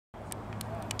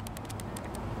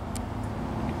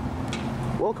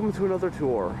Welcome to another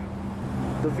tour.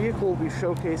 The vehicle we'll be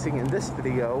showcasing in this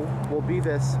video will be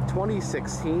this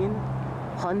 2016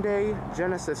 Hyundai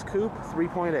Genesis Coupe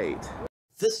 3.8.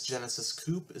 This Genesis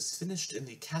Coupe is finished in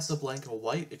the Casablanca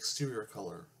white exterior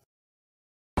color.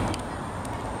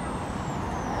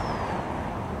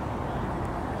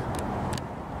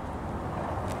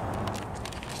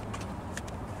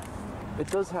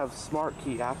 It does have smart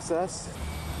key access.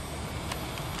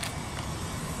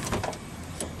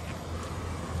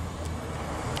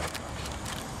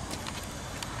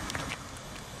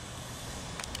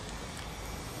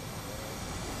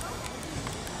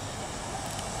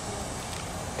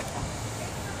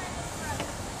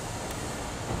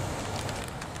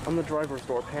 On the driver's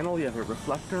door panel, you have a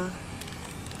reflector,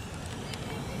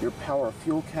 your power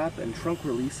fuel cap and trunk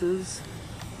releases,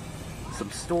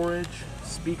 some storage,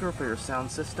 speaker for your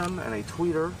sound system, and a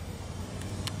tweeter.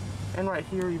 And right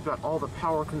here, you've got all the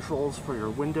power controls for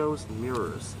your windows and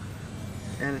mirrors.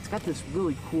 And it's got this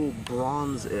really cool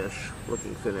bronze-ish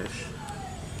looking finish.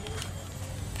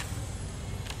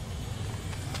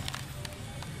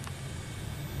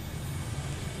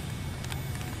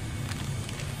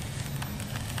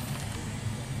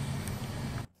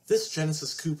 This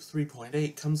Genesis Coupe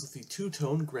 3.8 comes with the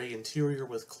two-tone gray interior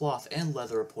with cloth and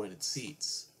leather appointed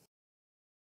seats.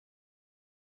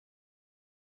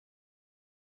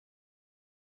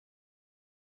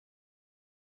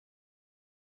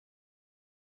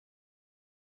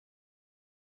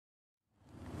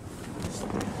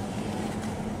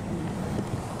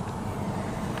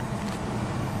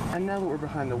 And now that we're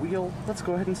behind the wheel, let's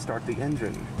go ahead and start the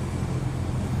engine.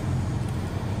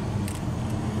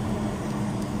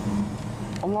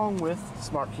 Along with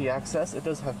smart key access, it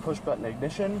does have push button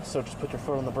ignition, so just put your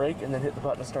foot on the brake and then hit the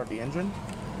button to start the engine.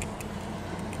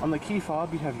 On the key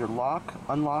fob, you have your lock,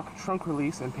 unlock, trunk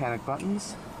release, and panic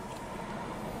buttons.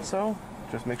 So,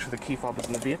 just make sure the key fob is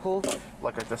in the vehicle.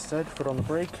 Like I just said, foot on the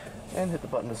brake and hit the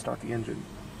button to start the engine.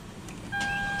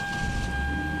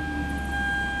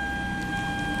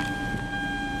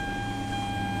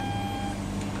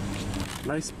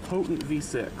 Nice potent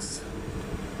V6.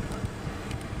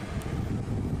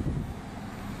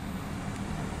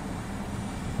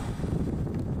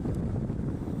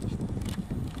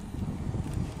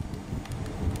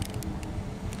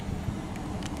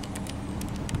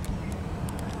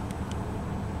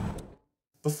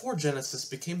 Before Genesis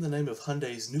became the name of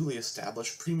Hyundai's newly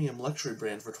established premium luxury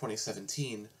brand for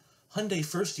 2017, Hyundai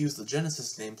first used the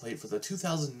Genesis nameplate for the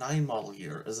 2009 model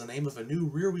year as the name of a new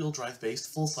rear-wheel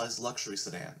drive-based full-size luxury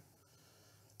sedan.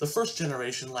 The first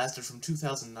generation lasted from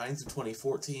 2009 to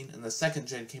 2014, and the second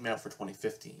gen came out for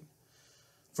 2015.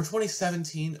 For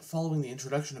 2017, following the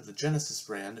introduction of the Genesis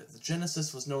brand, the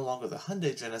Genesis was no longer the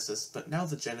Hyundai Genesis, but now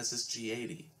the Genesis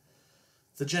G80.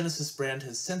 The Genesis brand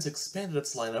has since expanded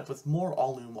its lineup with more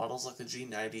all-new models like the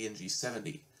G90 and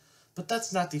G70, but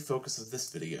that's not the focus of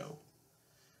this video.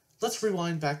 Let's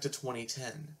rewind back to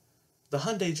 2010. The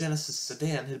Hyundai Genesis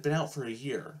sedan had been out for a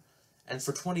year, and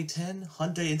for 2010,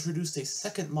 Hyundai introduced a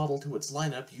second model to its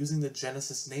lineup using the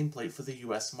Genesis nameplate for the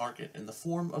US market in the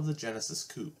form of the Genesis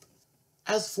Coupe.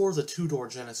 As for the two-door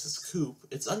Genesis Coupe,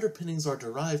 its underpinnings are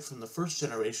derived from the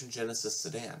first-generation Genesis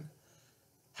sedan.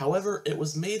 However, it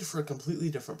was made for a completely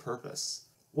different purpose.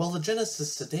 While the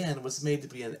Genesis sedan was made to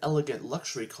be an elegant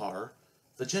luxury car,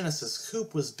 the Genesis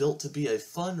Coupe was built to be a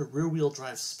fun rear-wheel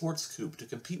drive sports coupe to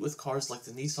compete with cars like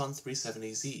the Nissan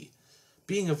 370Z,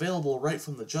 being available right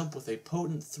from the jump with a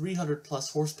potent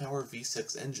 300-plus horsepower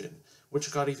V6 engine,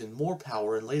 which got even more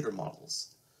power in later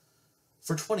models.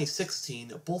 For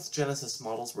 2016, both Genesis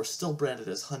models were still branded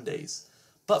as Hyundais,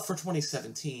 but for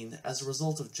 2017, as a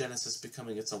result of Genesis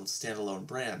becoming its own standalone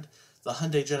brand, the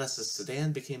Hyundai Genesis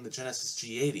sedan became the Genesis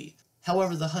G80.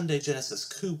 However, the Hyundai Genesis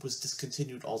Coupe was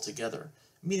discontinued altogether,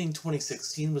 meaning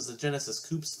 2016 was the Genesis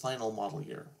Coupe's final model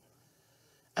year.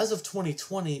 As of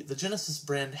 2020, the Genesis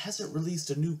brand hasn't released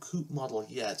a new coupe model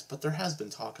yet, but there has been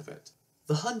talk of it.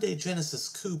 The Hyundai Genesis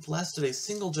Coupe lasted a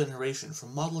single generation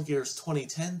from model years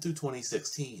 2010 through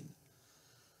 2016.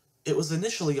 It was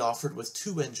initially offered with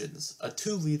two engines, a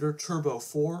 2-liter Turbo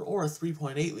 4 or a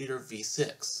 3.8-liter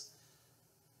V6.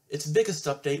 Its biggest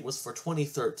update was for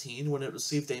 2013 when it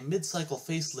received a mid-cycle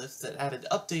facelift that added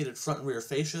updated front and rear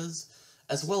fascias,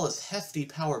 as well as hefty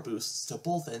power boosts to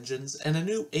both engines and a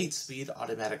new 8-speed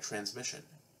automatic transmission.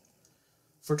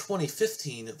 For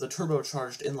 2015, the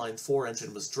turbocharged inline-4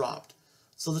 engine was dropped,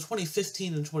 so the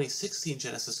 2015 and 2016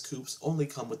 Genesis Coupes only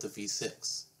come with the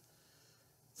V6.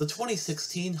 The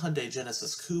 2016 Hyundai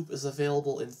Genesis Coupe is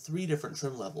available in 3 different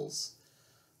trim levels.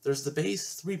 There's the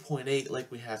base 3.8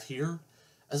 like we have here,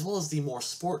 as well as the more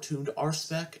sport-tuned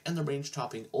R-Spec and the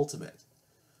range-topping Ultimate.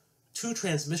 Two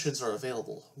transmissions are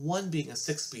available, one being a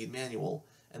 6-speed manual,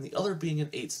 and the other being an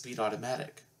 8-speed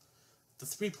automatic. The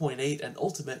 3.8 and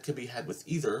Ultimate can be had with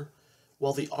either,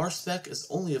 while the R-Spec is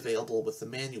only available with the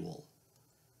manual.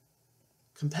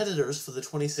 Competitors for the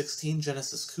 2016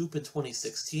 Genesis Coupe in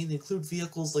 2016 include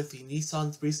vehicles like the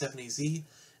Nissan 370Z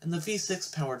and the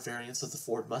V6-powered variants of the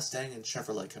Ford Mustang and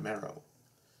Chevrolet Camaro.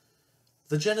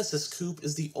 The Genesis Coupe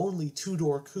is the only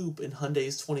two-door coupe in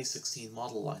Hyundai's 2016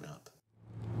 model lineup.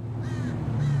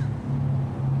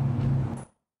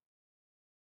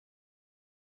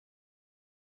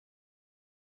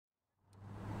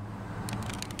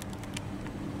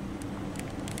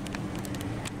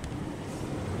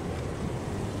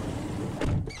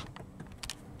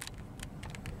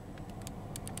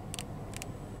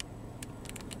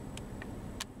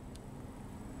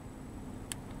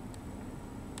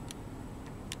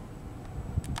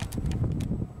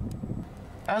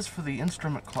 As for the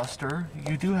instrument cluster,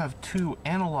 you do have two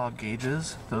analog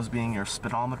gauges, those being your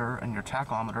speedometer and your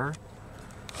tachometer.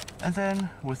 And then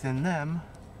within them,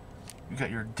 you got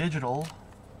your digital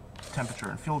temperature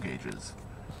and fuel gauges.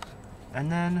 And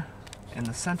then in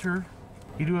the center,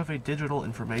 you do have a digital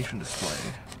information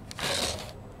display.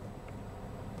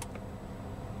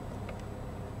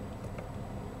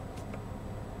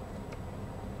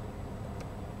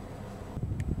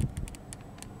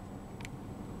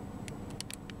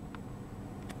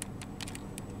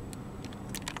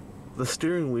 The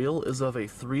steering wheel is of a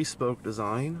 3-spoke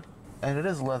design, and it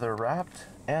is leather wrapped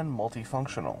and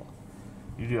multifunctional.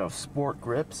 You do have sport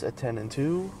grips at 10 and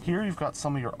 2. Here you've got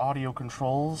some of your audio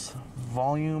controls,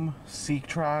 volume, seek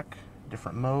track,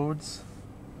 different modes,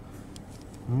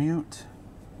 mute,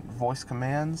 voice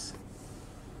commands,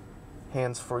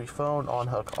 hands-free phone, on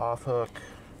hook, off hook,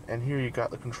 and here you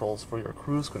got the controls for your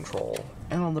cruise control.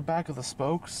 And on the back of the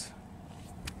spokes,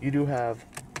 you do have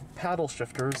paddle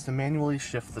shifters to manually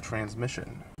shift the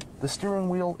transmission. The steering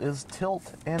wheel is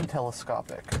tilt and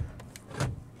telescopic.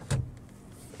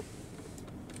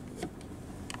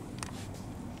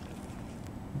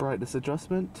 Brightness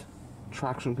adjustment,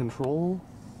 traction control,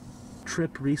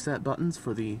 trip reset buttons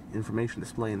for the information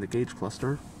display in the gauge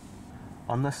cluster.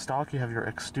 On this stock you have your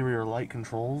exterior light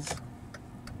controls.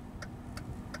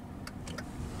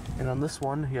 And on this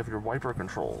one you have your wiper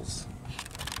controls.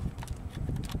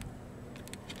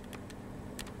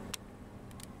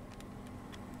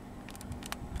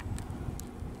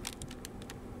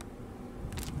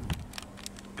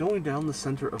 Going down the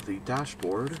center of the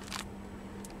dashboard,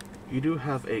 you do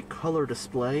have a color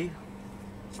display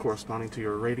corresponding to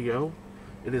your radio.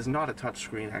 It is not a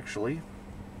touchscreen actually,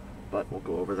 but we'll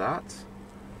go over that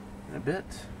in a bit.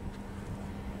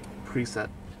 Preset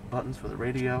buttons for the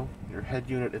radio, your head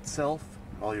unit itself,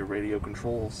 all your radio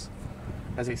controls.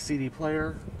 As a CD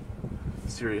player,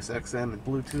 Sirius XM and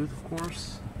Bluetooth of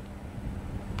course.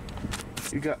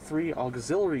 You got 3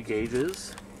 auxiliary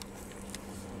gauges,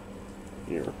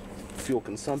 your fuel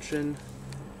consumption,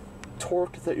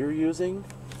 torque that you're using,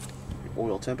 your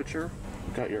oil temperature.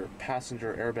 You've got your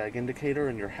passenger airbag indicator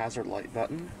and your hazard light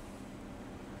button.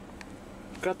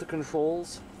 You've got the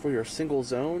controls for your single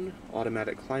zone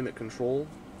automatic climate control.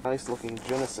 Nice looking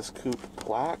Genesis Coupe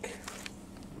black.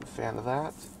 I'm a fan of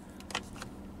that.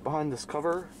 Behind this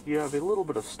cover you have a little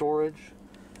bit of storage,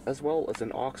 as well as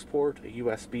an aux port, a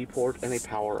USB port, and a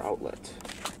power outlet.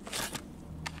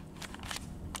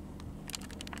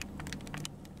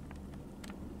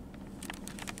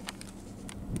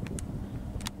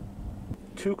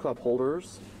 Two cup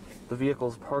holders. The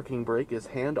vehicle's parking brake is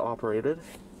hand operated.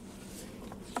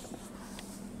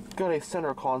 Got a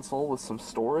center console with some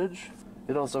storage.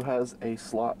 It also has a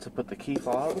slot to put the key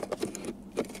fob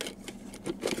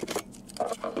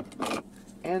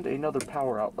and another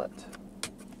power outlet.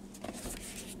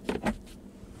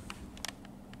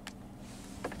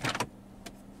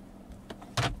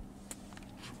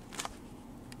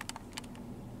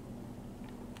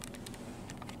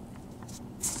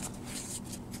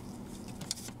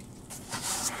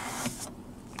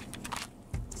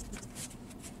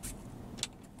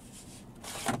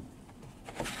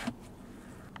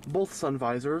 Both sun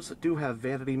visors do have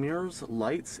vanity mirrors,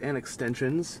 lights, and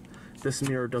extensions. This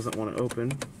mirror doesn't want to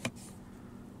open,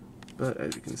 but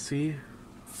as you can see,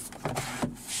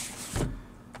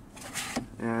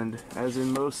 and as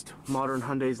in most modern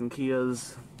Hyundais and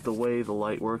Kias, the way the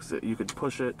light works, you could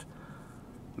push it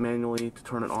manually to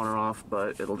turn it on or off,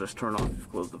 but it'll just turn off if you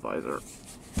close the visor.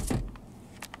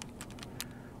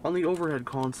 On the overhead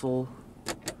console,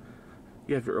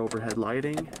 you have your overhead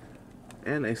lighting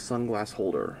and a sunglass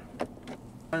holder.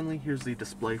 Finally, here's the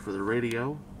display for the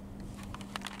radio.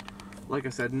 Like I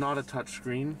said, not a touch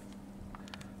screen,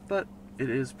 but it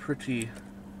is pretty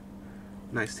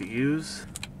nice to use.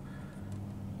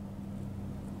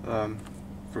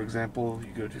 For example,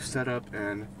 you go to setup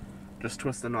and just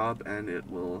twist the knob and it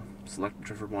will select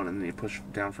whichever one, and then you push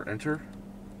down for enter.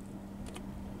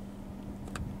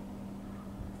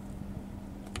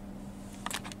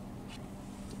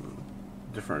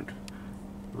 Different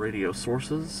radio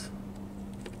sources.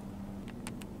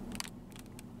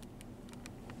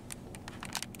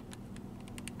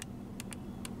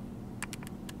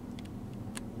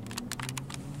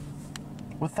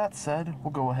 With that said,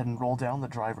 we'll go ahead and roll down the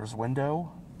driver's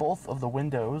window. Both of the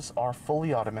windows are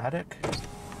fully automatic.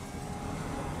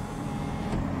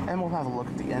 And we'll have a look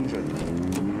at the engine.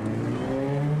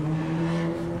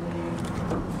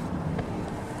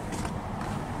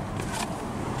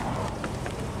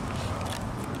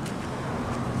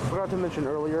 Forgot to mention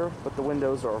earlier, but the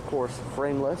windows are of course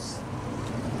frameless.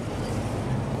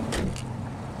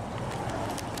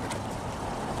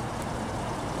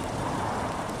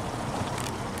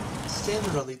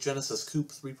 Standard on the Genesis Coupe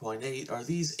 3.8 are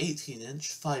these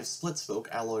 18-inch 5 split-spoke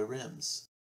alloy rims.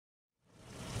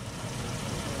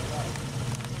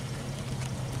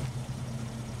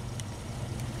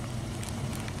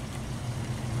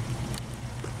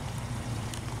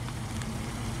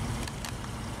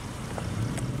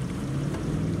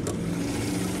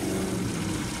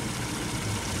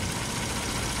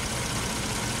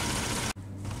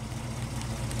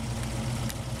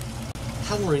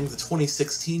 Powering the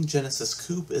 2016 Genesis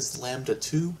Coupe is the Lambda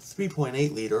 2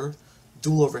 3.8-liter,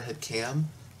 dual overhead cam,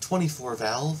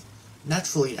 24-valve,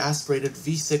 naturally aspirated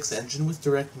V6 engine with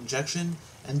direct injection,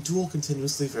 and dual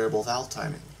continuously variable valve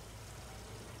timing.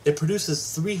 It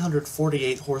produces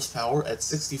 348 horsepower at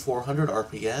 6,400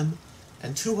 RPM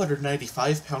and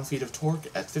 295 pound-feet of torque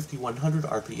at 5,100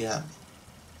 RPM.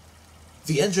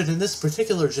 The engine in this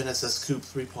particular Genesis Coupe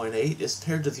 3.8 is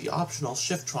paired to the optional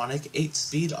Shiftronic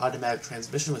 8-speed automatic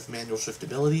transmission with manual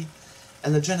shiftability,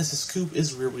 and the Genesis Coupe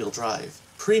is rear-wheel drive.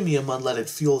 Premium unleaded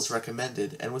fuel is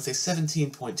recommended, and with a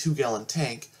 17.2-gallon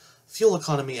tank, fuel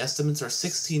economy estimates are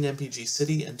 16 mpg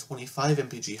city and 25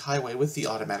 mpg highway with the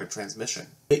automatic transmission.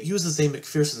 It uses a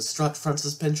McPherson strut front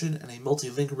suspension and a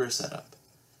multi-link rear setup.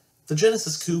 The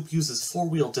Genesis Coupe uses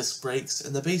 4-wheel disc brakes,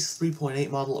 and the base 3.8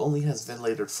 model only has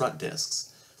ventilated front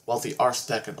discs, while the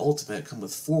R-Spec and Ultimate come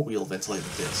with 4-wheel ventilated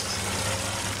discs.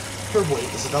 Her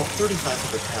weight is about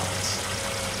 3,500 pounds.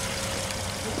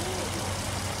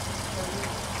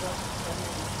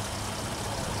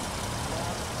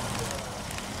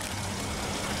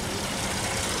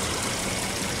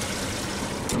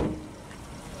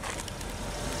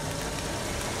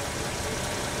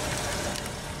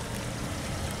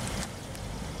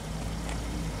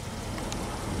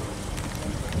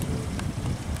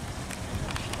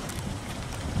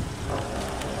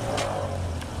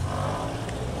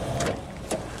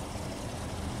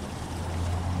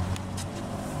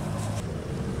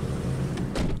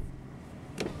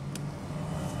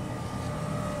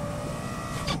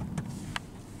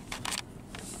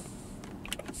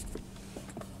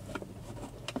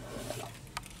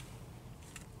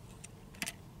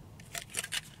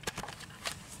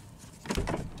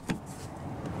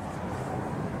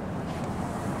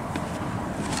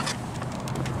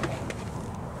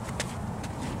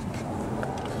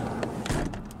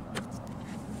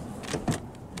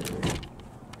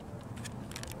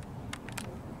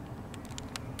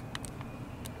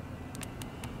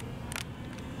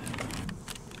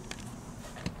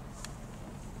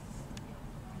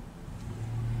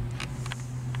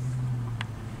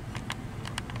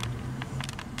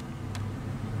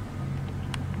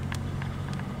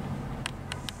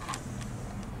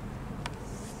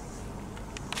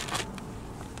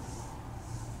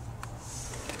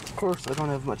 Of course, I don't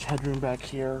have much headroom back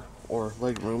here, or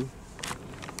leg room.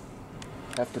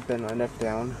 Have to bend my neck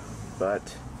down, but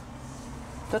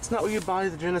that's not what you buy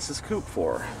the Genesis Coupe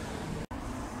for.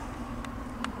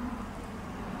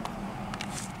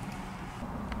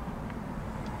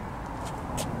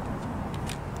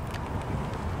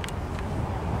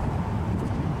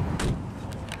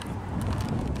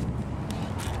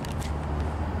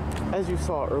 As you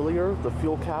saw earlier, the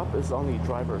fuel cap is on the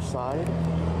driver's side.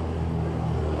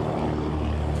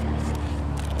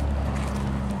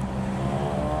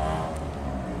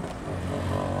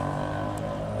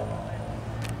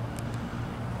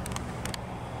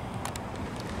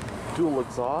 Dual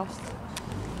exhaust.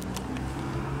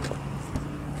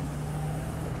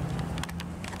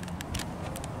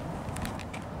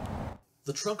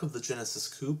 The trunk of the Genesis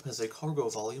Coupe has a cargo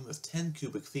volume of 10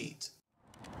 cubic feet.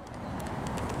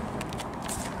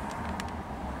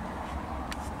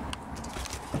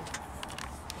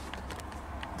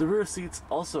 The rear seats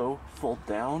also fold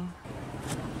down.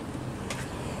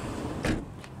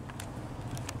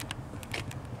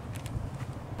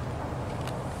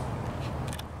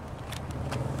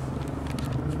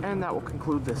 And that will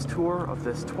conclude this tour of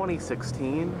this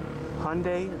 2016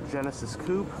 Hyundai Genesis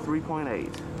Coupe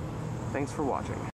 3.8. Thanks for watching.